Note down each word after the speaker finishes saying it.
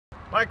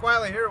Mike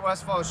Wiley here at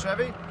Westphal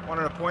Chevy.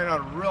 Wanted to point out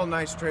a real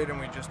nice trade-in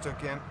we just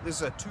took in. This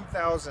is a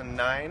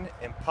 2009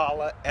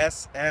 Impala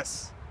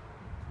SS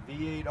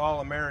V8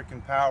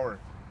 All-American Power.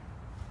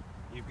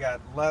 You've got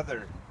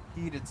leather,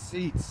 heated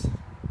seats,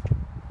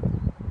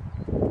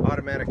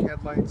 automatic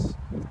headlights.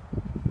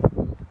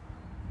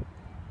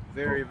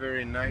 Very,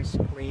 very nice,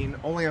 clean.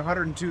 Only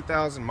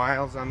 102,000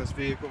 miles on this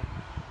vehicle.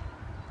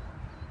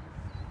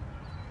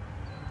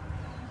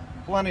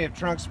 Plenty of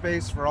trunk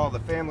space for all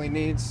the family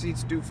needs.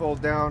 Seats do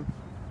fold down.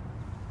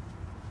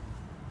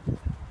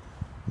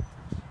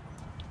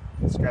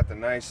 It's got the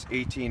nice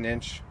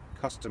 18-inch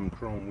custom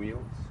chrome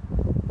wheels.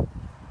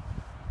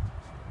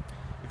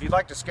 If you'd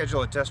like to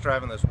schedule a test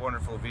drive on this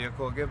wonderful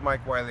vehicle, give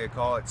Mike Wiley a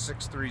call at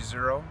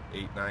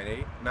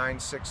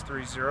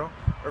 630-898-9630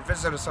 or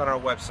visit us on our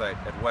website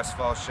at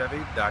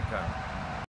westphalchevy.com.